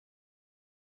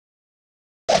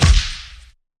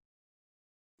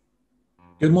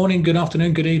Good morning, good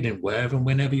afternoon, good evening, wherever and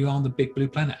whenever you are on the big blue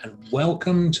planet, and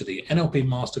welcome to the NLP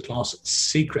MasterClass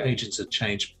Secret Agents of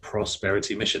Change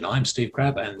Prosperity Mission. I'm Steve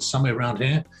Crabb, and somewhere around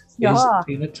here is Yeah.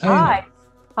 Tina Taylor. Hi.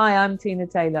 Hi, I'm Tina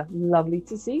Taylor. Lovely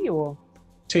to see you all.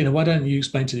 Tina, why don't you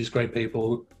explain to these great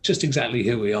people just exactly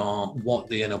who we are, what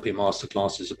the NLP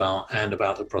Masterclass is about, and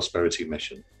about the Prosperity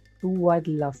Mission? Ooh, I'd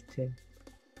love to.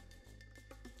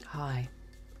 Hi.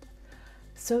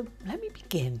 So let me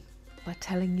begin by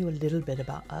telling you a little bit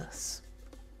about us.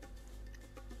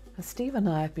 Steve and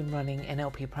I have been running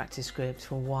NLP practice groups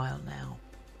for a while now.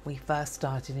 We first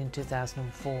started in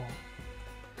 2004,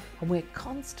 and we're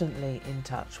constantly in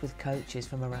touch with coaches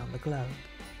from around the globe.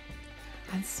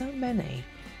 And so many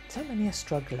are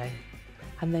struggling,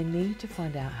 and they need to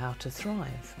find out how to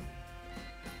thrive.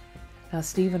 Now,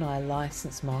 Steve and I are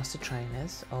licensed master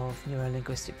trainers of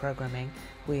neuro-linguistic programming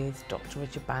with Dr.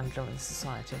 Richard Bandler and the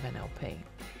Society of NLP.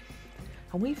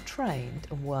 And we've trained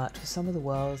and worked with some of the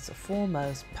world's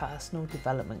foremost personal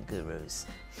development gurus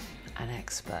and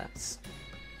experts.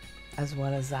 As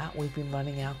well as that, we've been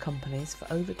running our companies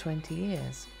for over 20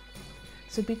 years.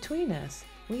 So between us,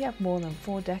 we have more than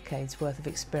 4 decades worth of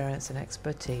experience and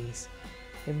expertise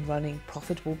in running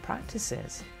profitable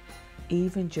practices,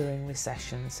 even during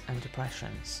recessions and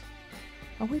depressions.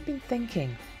 And we've been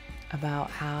thinking about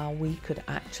how we could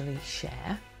actually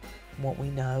share what we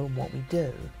know and what we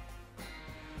do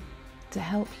to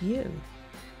help you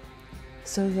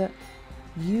so that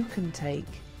you can take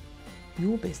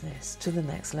your business to the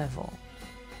next level.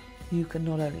 You can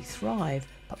not only thrive,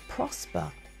 but prosper.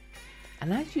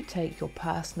 And as you take your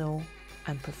personal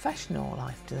and professional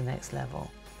life to the next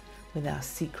level with our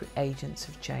Secret Agents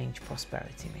of Change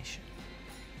Prosperity Mission.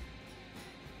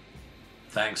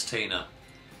 Thanks, Tina.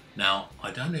 Now,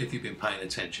 I don't know if you've been paying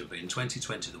attention, but in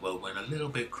 2020, the world went a little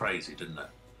bit crazy, didn't it?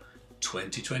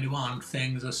 2021,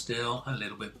 things are still a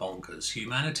little bit bonkers.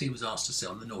 Humanity was asked to sit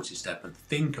on the naughty step and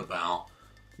think about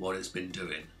what it's been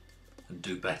doing and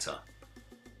do better.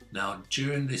 Now,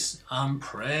 during this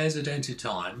unprecedented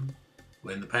time,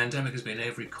 when the pandemic has been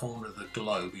every corner of the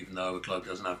globe, even though a globe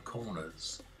doesn't have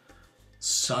corners,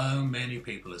 so many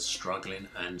people are struggling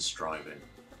and striving.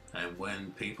 And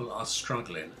when people are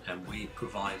struggling and we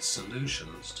provide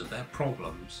solutions to their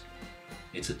problems,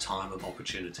 it's a time of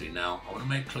opportunity. Now, I want to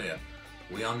make clear,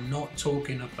 we are not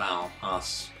talking about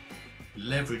us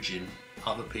leveraging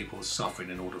other people's suffering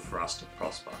in order for us to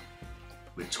prosper.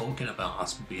 We're talking about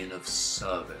us being of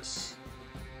service.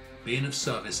 Being of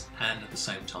service and at the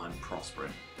same time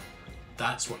prospering.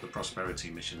 That's what the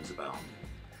Prosperity Mission is about.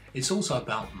 It's also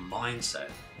about mindset.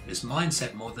 It's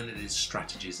mindset more than it is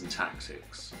strategies and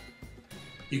tactics.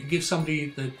 You can give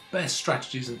somebody the best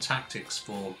strategies and tactics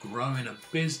for growing a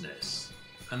business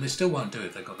and they still won't do it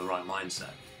if they've got the right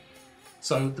mindset.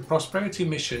 So the Prosperity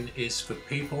Mission is for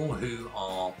people who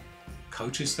are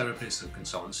coaches, therapists and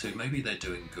consultants who maybe they're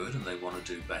doing good and they want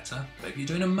to do better. Maybe you're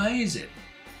doing amazing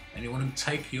and you want to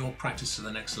take your practice to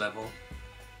the next level.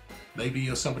 Maybe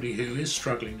you're somebody who is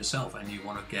struggling yourself and you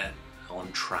want to get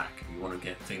on track. You want to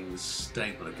get things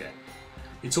stable again.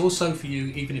 It's also for you,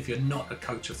 even if you're not a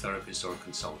coach, a therapist or a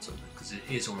consultant, because it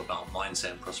is all about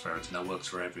mindset and prosperity and that works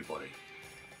for everybody.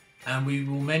 And we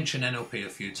will mention NLP a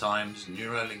few times,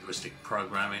 neuro-linguistic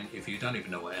programming. If you don't even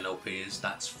know what NLP is,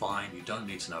 that's fine. You don't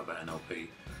need to know about NLP.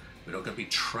 We're not going to be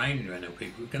training you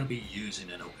NLP, we're going to be using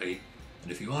NLP.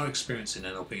 And if you are experiencing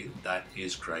NLP, that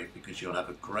is great because you'll have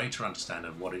a greater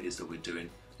understanding of what it is that we're doing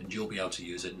and you'll be able to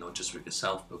use it not just with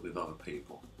yourself, but with other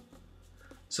people.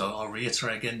 So I'll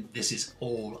reiterate again, this is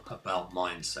all about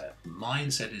mindset.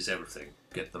 Mindset is everything.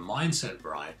 Get the mindset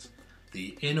right,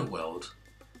 the inner world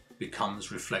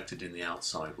becomes reflected in the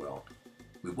outside world.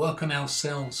 We work on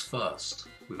ourselves first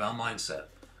with our mindset.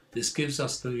 This gives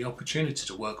us the opportunity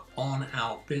to work on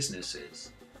our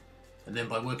businesses. And then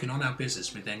by working on our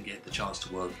business, we then get the chance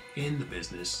to work in the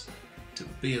business, to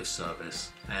be of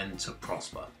service and to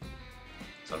prosper.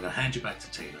 So I'm going to hand you back to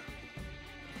Tina.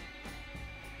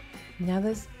 Now,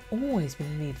 there's always been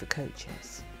a need for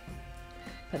coaches,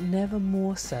 but never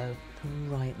more so than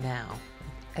right now,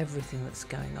 with everything that's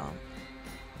going on.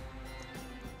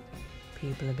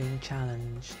 People are being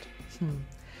challenged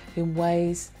in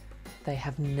ways they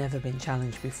have never been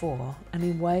challenged before, and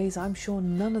in ways I'm sure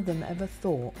none of them ever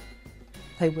thought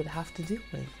they would have to deal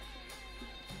with.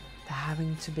 They're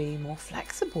having to be more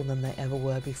flexible than they ever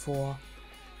were before.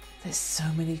 There's so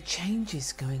many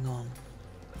changes going on.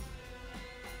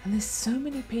 And there's so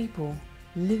many people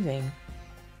living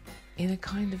in a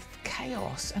kind of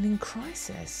chaos and in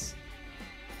crisis.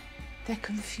 They're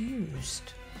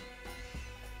confused.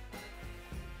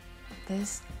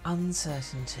 There's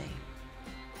uncertainty.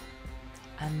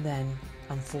 And then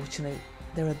unfortunately,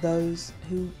 there are those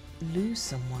who lose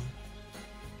someone.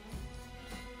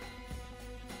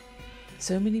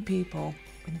 So many people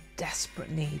in desperate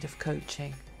need of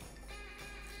coaching.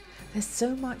 There's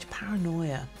so much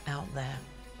paranoia out there,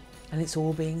 and it's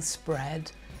all being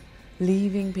spread,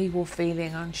 leaving people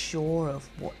feeling unsure of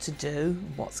what to do,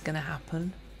 what's going to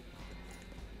happen.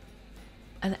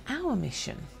 And our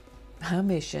mission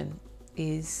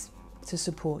is to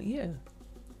support you.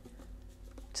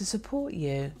 To support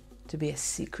you to be a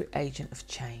secret agent of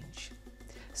change,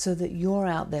 so that you're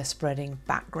out there spreading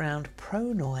background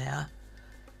pro-noia,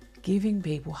 giving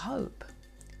people hope,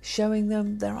 showing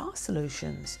them there are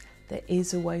solutions, there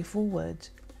is a way forward,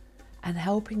 and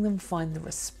helping them find the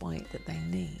respite that they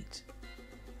need.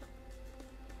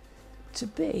 To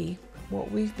be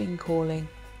what we've been calling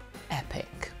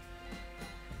epic,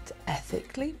 to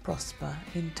ethically prosper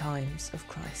in times of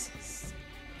crisis.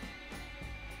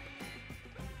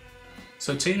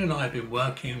 So Tina and I have been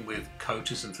working with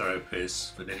coaches and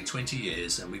therapists for nearly 20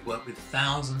 years, and we've worked with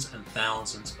thousands and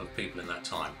thousands of people in that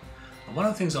time. And one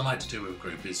of the things I like to do with a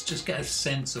group is just get a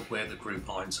sense of where the group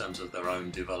are in terms of their own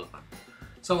development.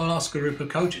 So I'll ask a group of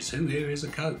coaches, who here is a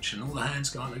coach? And all the hands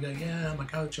go up and they go, yeah, I'm a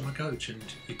coach. And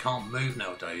you can't move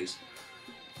nowadays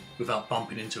without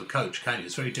bumping into a coach, can you?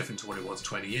 It's very different to what it was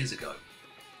 20 years ago.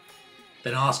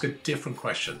 Then I ask a different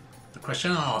question. The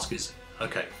question I ask is,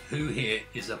 okay, who here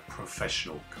is a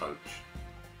professional coach?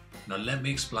 Now let me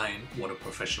explain what a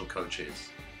professional coach is.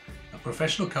 A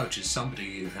professional coach is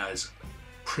somebody who has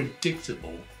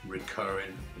predictable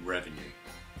recurring revenue.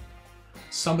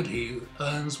 Somebody who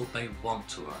earns what they want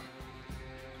to earn.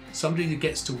 Somebody who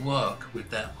gets to work with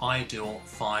their ideal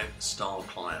 5-star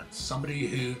clients. Somebody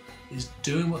who is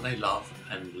doing what they love,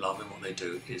 and loving what they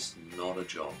do is not a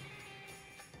job.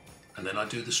 And then I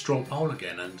do the straw poll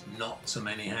again, and not so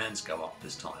many hands go up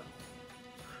this time.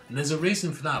 And there's a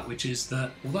reason for that, which is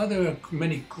that although there are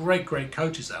many great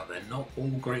coaches out there, not all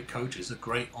great coaches are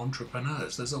great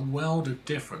entrepreneurs. There's a world of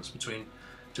difference between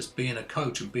just being a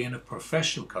coach and being a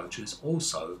professional coach is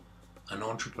also an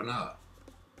entrepreneur.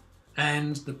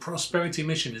 And the prosperity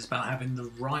mission is about having the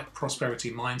right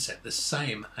prosperity mindset, the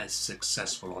same as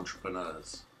successful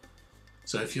entrepreneurs.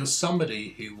 So if you're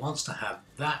somebody who wants to have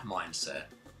that mindset,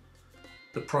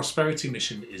 the prosperity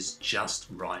mission is just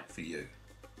right for you.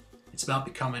 It's about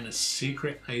becoming a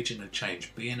secret agent of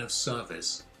change, being of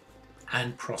service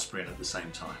and prospering at the same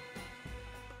time.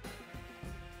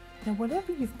 Now,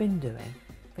 whatever you've been doing,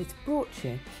 it's brought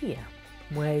you here,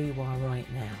 where you are right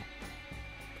now.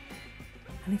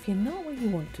 And if you're not where you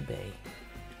want to be,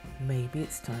 maybe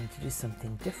it's time to do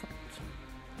something different.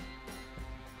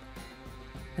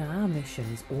 Now, our mission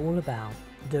is all about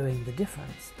doing the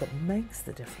difference that makes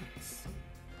the difference.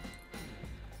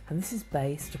 And this is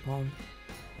based upon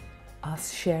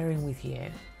us sharing with you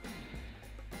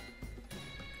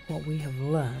what we have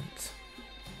learnt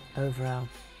over our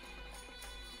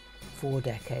 4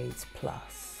 decades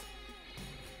plus.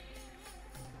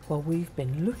 Well, we've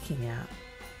been looking at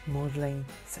modelling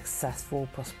successful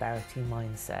prosperity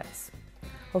mindsets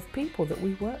of people that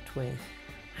we worked with,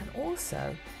 and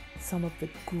also some of the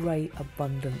great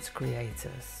abundance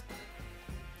creators.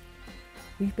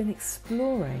 We've been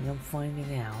exploring and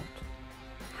finding out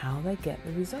how they get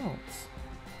the results.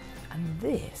 And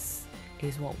this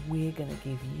is what we're going to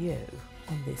give you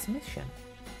on this mission.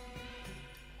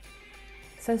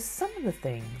 So some of the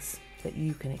things that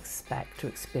you can expect to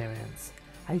experience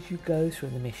as you go through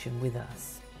the mission with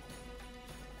us.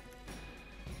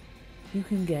 You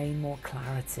can gain more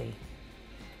clarity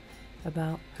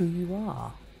about who you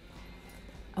are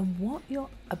and what you're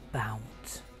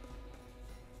about.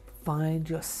 Find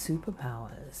your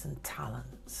superpowers and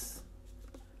talents.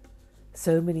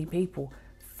 So many people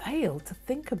fail to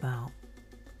think about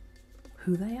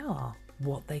who they are,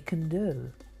 what they can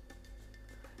do.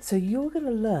 So you're going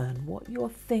to learn what your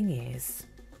thing is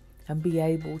and be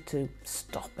able to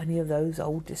stop any of those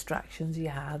old distractions you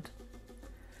had,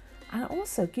 and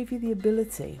also give you the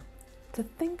ability to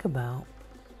think about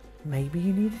maybe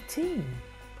you need a team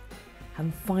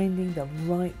and finding the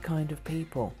right kind of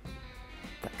people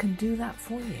that can do that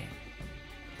for you.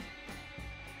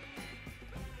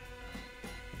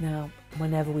 Now,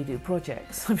 whenever we do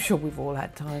projects, I'm sure we've all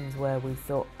had times where we've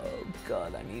thought, oh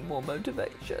God, I need more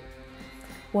motivation.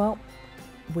 Well,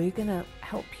 we're going to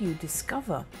help you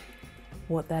discover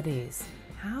what that is,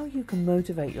 how you can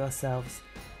motivate yourselves,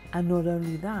 and not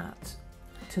only that,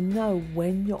 to know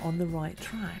when you're on the right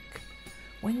track,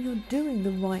 when you're doing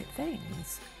the right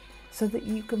things, so that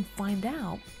you can find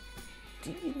out,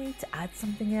 do you need to add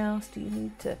something else? Do you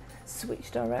need to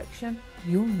switch direction?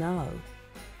 You'll know.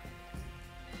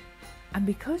 And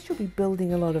because you'll be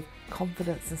building a lot of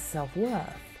confidence and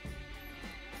self-worth,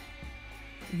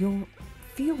 you'll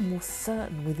feel more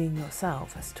certain within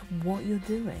yourself as to what you're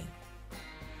doing.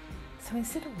 So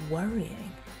instead of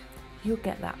worrying, you'll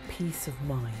get that peace of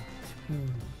mind.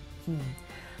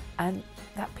 And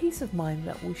that peace of mind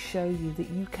that will show you that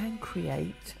you can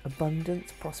create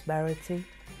abundance, prosperity,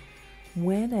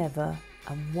 whenever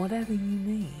and whatever you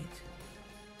need.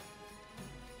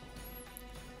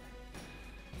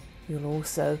 You'll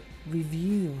also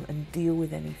review and deal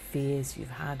with any fears you've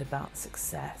had about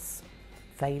success,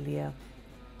 failure,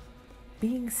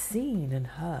 being seen and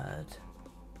heard.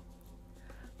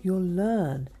 You'll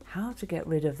learn how to get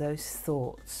rid of those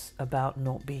thoughts about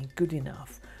not being good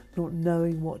enough, not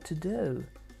knowing what to do,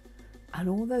 and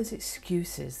all those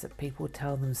excuses that people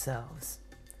tell themselves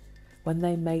when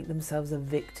they make themselves a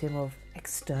victim of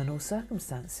external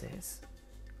circumstances.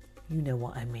 You know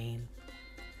what I mean.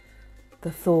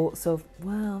 The thoughts of,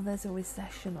 well, there's a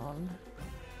recession on,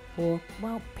 or,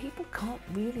 well, people can't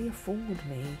really afford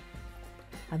me.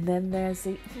 And then there's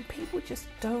the, people just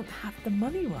don't have the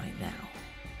money right now.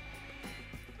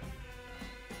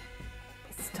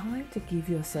 It's time to give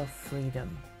yourself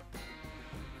freedom.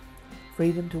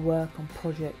 Freedom to work on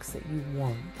projects that you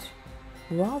want,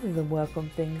 rather than work on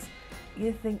things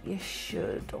you think you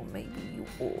should or maybe you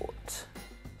ought.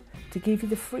 To give you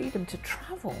the freedom to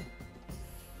travel,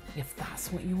 if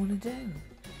that's what you want to do.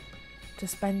 To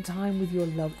spend time with your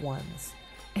loved ones.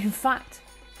 In fact,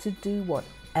 to do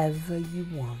whatever you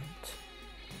want.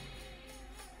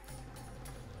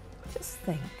 Just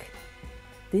think,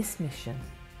 this mission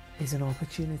is an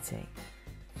opportunity.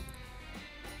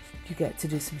 You get to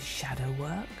do some shadow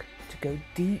work, to go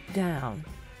deep down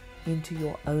into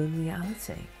your own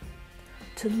reality,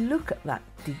 to look at that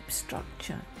deep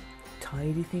structure,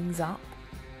 tidy things up,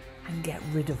 and get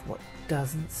rid of what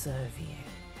doesn't serve you.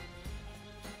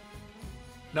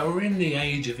 Now, we're in the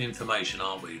age of information,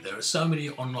 aren't we? There are so many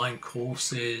online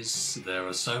courses, there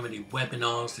are so many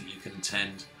webinars that you can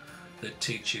attend that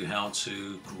teach you how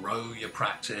to grow your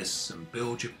practice and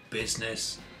build your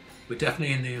business. We're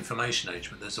definitely in the information age,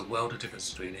 but there's a world of difference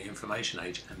between the information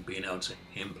age and being able to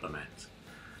implement.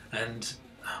 And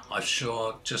I'm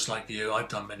sure, just like you, I've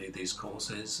done many of these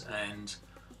courses and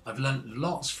I've learned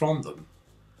lots from them.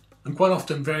 And quite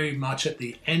often, very much at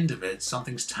the end of it,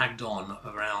 something's tagged on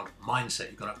around mindset.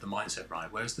 You've got to have the mindset right.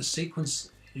 Whereas the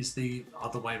sequence is the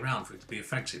other way around for it to be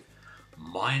effective.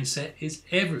 Mindset is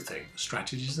everything.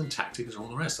 Strategies and tactics and all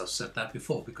the rest. I've said that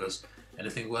before because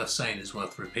anything worth saying is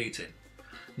worth repeating.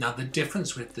 Now, the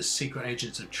difference with the Secret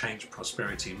Agents of Change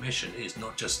Prosperity mission is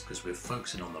not just because we're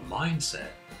focusing on the mindset.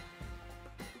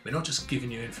 We're not just giving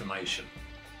you information.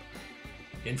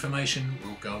 Information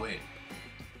will go in.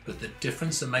 But the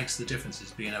difference that makes the difference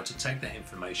is being able to take that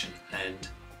information and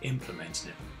implementing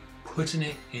it, putting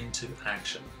it into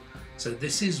action. So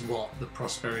this is what the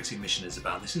prosperity mission is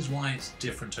about. This is why it's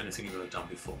different to anything you would have done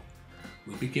before.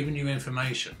 We'll be giving you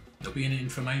information. There'll be an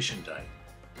information day,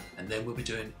 and then we'll be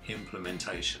doing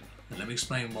implementation. And let me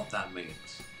explain what that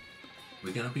means.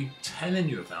 We're going to be telling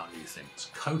you about new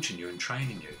things, coaching you and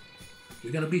training you.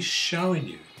 We're going to be showing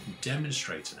you and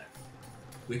demonstrating it.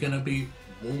 We're going to be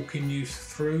walking you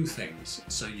through things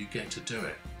so you get to do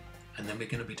it, and then we're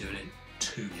going to be doing it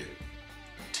to you.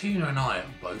 Tina and I are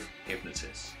both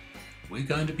hypnotists. We're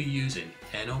going to be using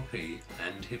NLP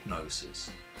and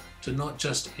hypnosis to not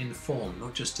just inform,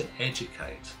 not just to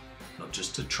educate, not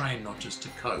just to train, not just to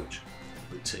coach,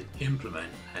 but to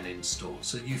implement and install.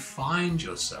 So you find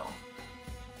yourself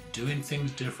doing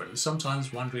things different and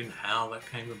sometimes wondering how that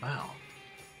came about,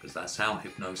 because that's how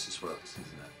hypnosis works, isn't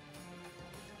it?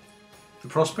 The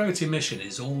Prosperity Mission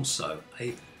is also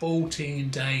a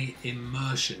 14-day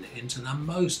immersion into the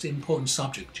most important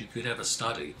subject you could ever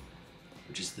study,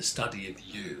 which is the study of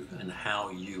you and how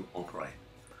you operate.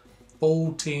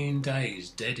 14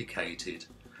 days dedicated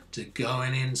to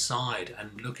going inside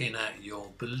and looking at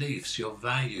your beliefs, your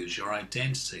values, your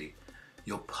identity,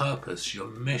 your purpose, your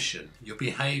mission, your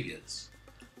behaviors.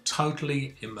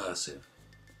 Totally immersive.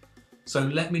 So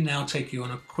let me now take you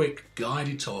on a quick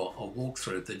guided tour or walk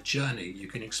through the journey you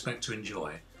can expect to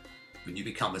enjoy when you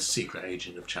become a secret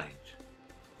agent of change.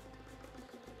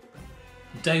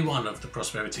 Day one of the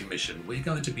Prosperity Mission, we're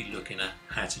going to be looking at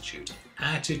attitude.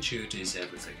 Attitude is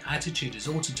everything. Attitude is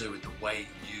all to do with the way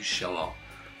you show up,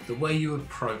 the way you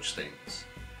approach things.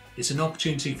 It's an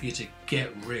opportunity for you to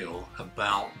get real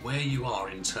about where you are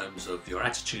in terms of your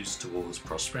attitudes towards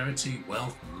prosperity,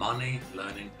 wealth, money,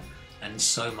 learning, and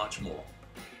so much more.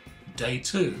 Day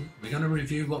two, we're going to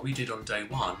review what we did on day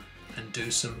one and do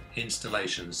some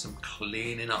installations, some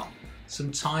cleaning up, some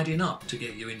tidying up to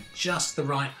get you in just the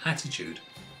right attitude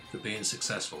for being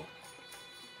successful.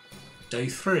 Day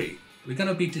 3, we're going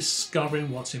to be discovering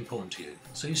what's important to you.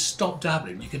 So you stop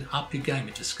dabbling, you can up your game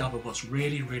and discover what's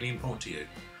really, really important to you.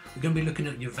 We're going to be looking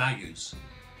at your values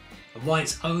and why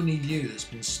it's only you that's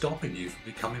been stopping you from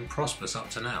becoming prosperous up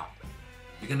to now.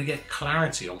 You're going to get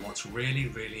clarity on what's really,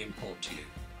 really important to you.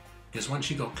 Because once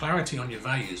you've got clarity on your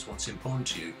values, what's important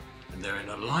to you, and they're in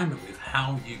alignment with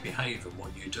how you behave and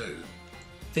what you do,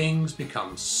 things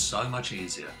become so much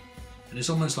easier. And it's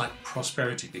almost like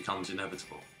prosperity becomes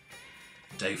inevitable.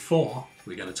 Day 4,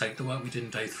 we're going to take the work we did in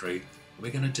day 3, and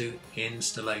we're going to do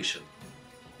installation.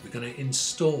 We're going to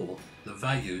install the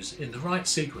values in the right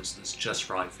sequence that's just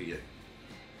right for you.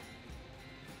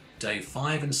 Day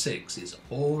 5 and 6 is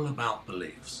all about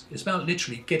beliefs. It's about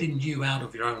literally getting you out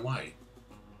of your own way.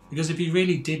 Because if you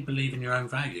really did believe in your own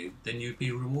value, then you'd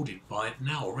be rewarded by it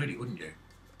now already, wouldn't you?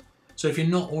 So if you're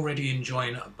not already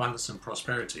enjoying abundance and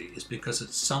prosperity, it's because at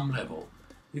some level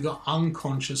you've got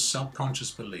unconscious,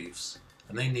 subconscious beliefs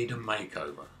and they need a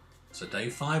makeover. So day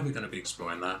 5 we're going to be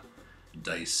exploring that.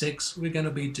 Day 6 we're going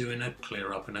to be doing a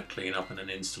clear up and a clean up and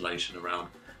an installation around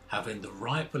having the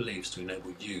right beliefs to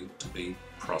enable you to be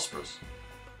prosperous.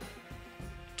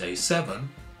 Day 7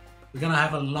 we're going to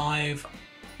have a live,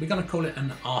 we're going to call it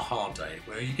an aha day,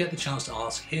 where you get the chance to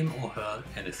ask him or her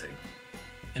anything.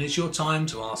 And it's your time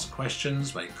to ask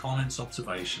questions, make comments,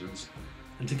 observations,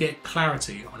 and to get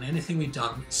clarity on anything we've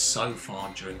done so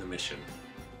far during the mission.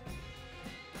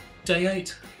 Day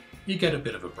 8, you get a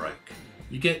bit of a break.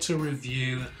 You get to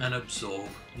review and absorb.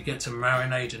 You get to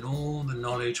marinate in all the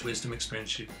knowledge, wisdom,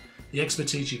 experience, the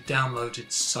expertise you've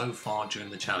downloaded so far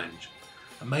during the challenge.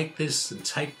 And make this and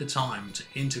take the time to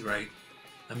integrate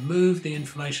and move the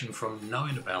information from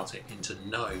knowing about it into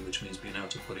knowing, which means being able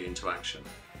to put it into action.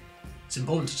 It's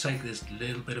important to take this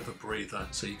little bit of a breather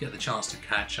so you get the chance to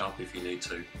catch up if you need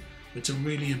to, but to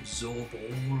really absorb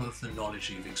all of the knowledge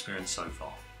you've experienced so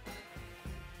far.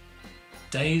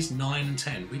 Days 9 and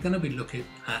 10, we're going to be looking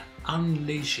at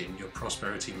unleashing your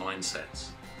prosperity mindsets.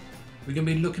 We're going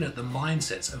to be looking at the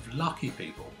mindsets of lucky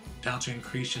people, how to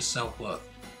increase your self-worth.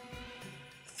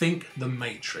 Think the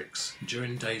matrix.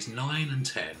 During days 9 and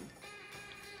 10,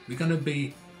 we're going to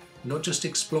be not just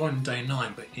exploring day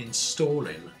 9, but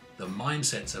installing the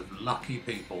mindsets of lucky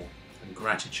people and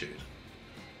gratitude.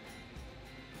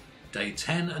 Day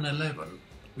 10 and 11,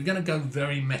 we're going to go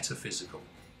very metaphysical.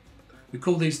 We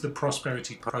call these the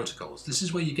prosperity protocols. This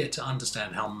is where you get to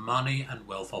understand how money and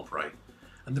wealth operate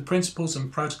and the principles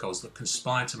and protocols that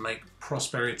conspire to make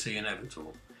prosperity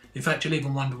inevitable. In fact, you'll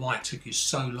even wonder why it took you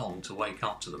so long to wake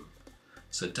up to them.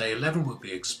 So day 11 will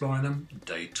be exploring them,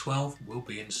 day 12 will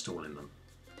be installing them.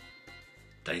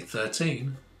 Day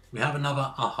 13, we have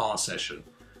another aha session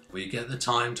where you get the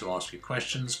time to ask your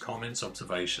questions, comments,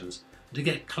 observations, and to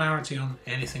get clarity on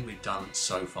anything we've done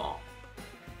so far.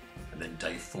 And then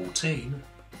day 14,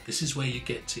 this is where you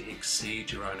get to exceed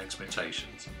your own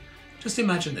expectations. Just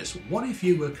imagine this, what if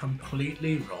you were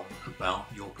completely wrong about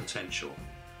your potential?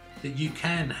 That you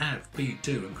can have, be,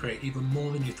 do and create even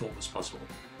more than you thought was possible.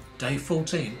 Day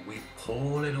 14, we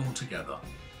pull it all together,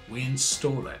 we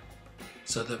install it,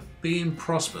 so that being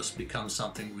prosperous becomes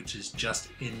something which is just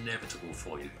inevitable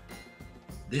for you.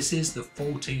 This is the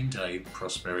 14-day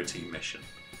prosperity mission,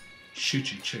 should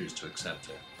you choose to accept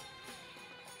it.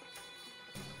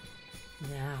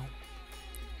 Now,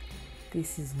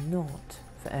 this is not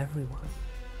for everyone.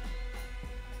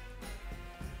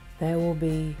 There will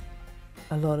be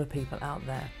a lot of people out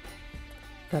there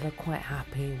that are quite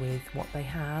happy with what they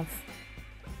have.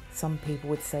 Some people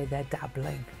would say they're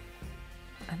dabbling,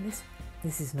 and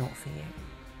this is not for you.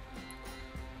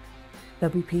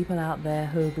 There'll be people out there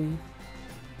who'll be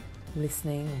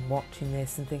listening and watching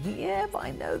this and thinking, yeah, but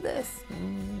I know this.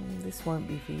 This won't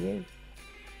be for you.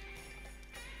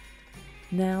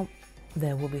 Now,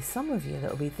 there will be some of you that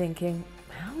will be thinking,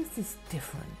 how is this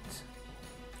different?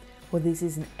 Well, this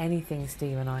isn't anything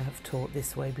Steve and I have taught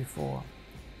this way before.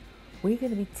 We're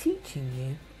going to be teaching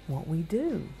you what we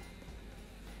do.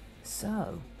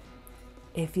 So,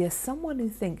 if you're someone who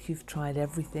thinks you've tried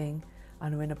everything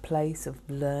and are in a place of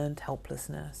learned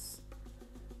helplessness,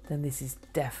 then this is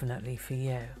definitely for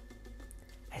you,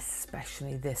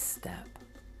 especially this step.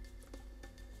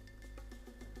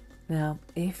 Now,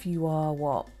 if you are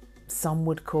what some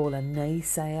would call a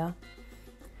naysayer,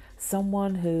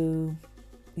 someone who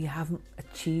you haven't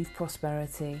achieved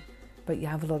prosperity, but you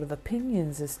have a lot of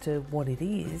opinions as to what it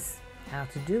is, how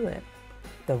to do it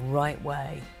the right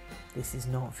way, this is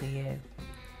not for you.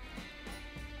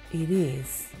 It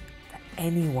is for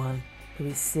anyone who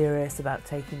is serious about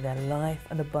taking their life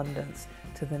and abundance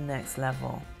to the next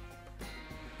level.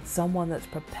 someone that's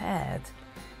prepared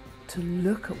to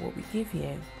look at what we give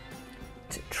you,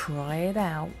 to try it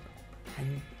out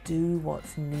and do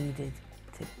what's needed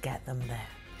to get them there.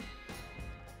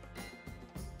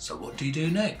 So what do you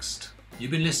do next?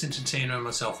 You've been listening to Tina and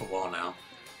myself a while now.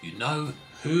 You know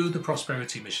who the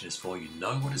prosperity mission is for. You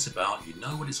know what it's about. You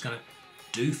know what it's going to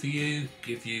do for you,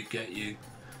 give you, get you.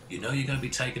 You know you're going to be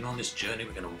taken on this journey.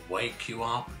 We're going to wake you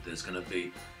up. There's going to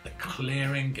be a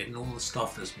clearing, getting all the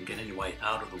stuff that's been getting your way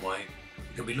out of the way.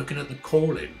 You're going to be looking at the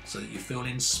calling so that you feel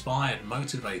inspired,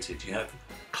 motivated. You have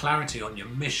clarity on your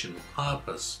mission,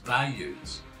 purpose,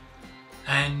 values.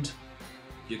 And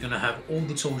you're going to have all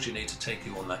the tools you need to take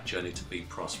you on that journey to be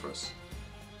prosperous.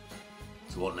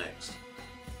 So what next?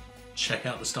 Check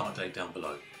out the start date down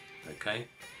below, okay?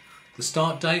 The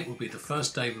start date will be the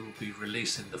first day we will be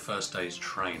releasing the first day's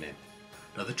training.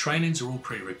 Now the trainings are all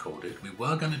pre-recorded. We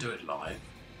were going to do it live,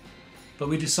 but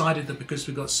we decided that because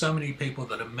we've got so many people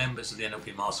that are members of the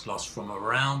NLP MasterClass from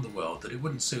around the world that it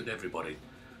wouldn't suit everybody.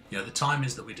 You know, the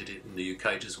timings that we did it in the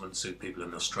UK just wouldn't suit people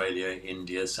in Australia,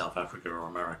 India, South Africa or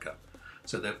America.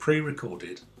 So they're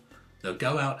pre-recorded. They'll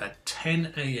go out at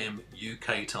 10 AM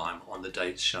UK time on the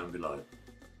dates shown below.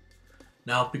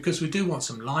 Now, because we do want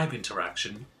some live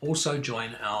interaction, also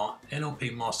join our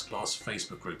NLP MasterClass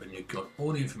Facebook group, and you've got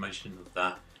all the information of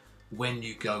that when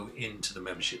you go into the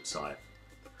membership site.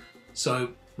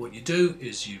 So what you do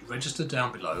is you register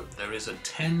down below. There is a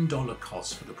 $10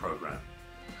 cost for the program.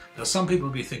 Now some people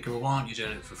will be thinking, well, why aren't you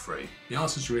doing it for free? The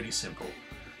answer is really simple.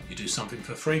 You do something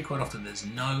for free, quite often there's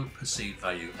no perceived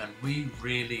value, and we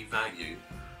really value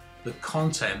the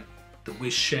content that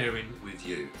we're sharing with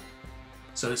you.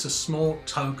 So it's a small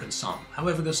token sum.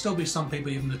 However, there'll still be some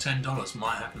people, even the $10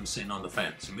 might have them sitting on the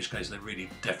fence, in which case they really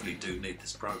definitely do need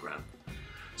this program.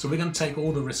 So we're going to take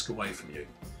all the risk away from you.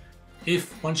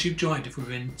 If, once you've joined, if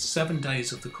within 7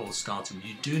 days of the course starting,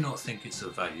 you do not think it's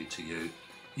of value to you,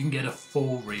 you can get a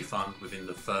full refund within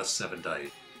the first 7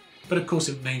 days. But of course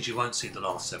it means you won't see the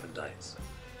last 7 days.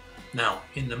 Now,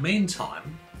 in the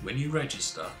meantime, when you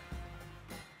register,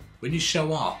 when you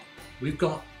show up, we've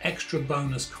got extra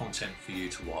bonus content for you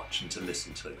to watch and to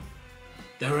listen to.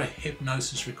 There are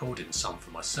hypnosis recordings, some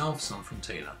from myself, some from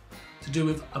Tina, to do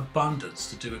with abundance,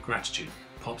 to do with gratitude.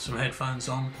 Pop some headphones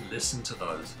on, listen to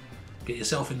those. Get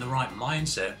yourself in the right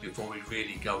mindset before we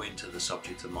really go into the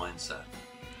subject of mindset.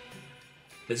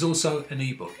 There's also an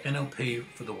ebook, NLP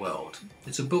for the World.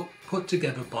 It's a book put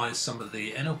together by some of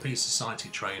the NLP Society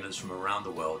trainers from around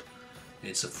the world.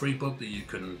 It's a free book that you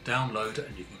can download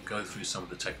and you can go through some of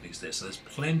the techniques there. So there's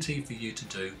plenty for you to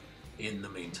do in the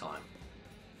meantime.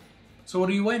 So what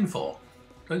are you waiting for?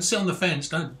 Don't sit on the fence,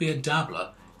 don't be a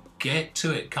dabbler. Get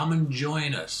to it, come and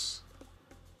join us.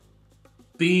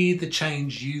 Be the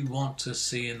change you want to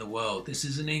see in the world. This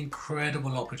is an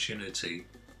incredible opportunity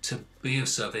to be of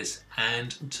service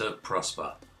and to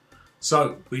prosper.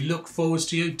 So we look forward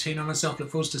to you, Tina and myself look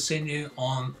forward to seeing you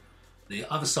on the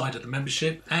other side of the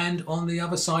membership and on the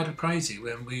other side of crazy,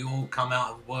 when we all come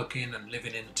out of working and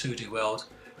living in the 2D world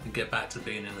and get back to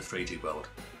being in the 3D world.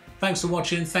 Thanks for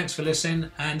watching, thanks for listening,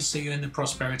 and see you in the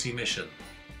prosperity mission.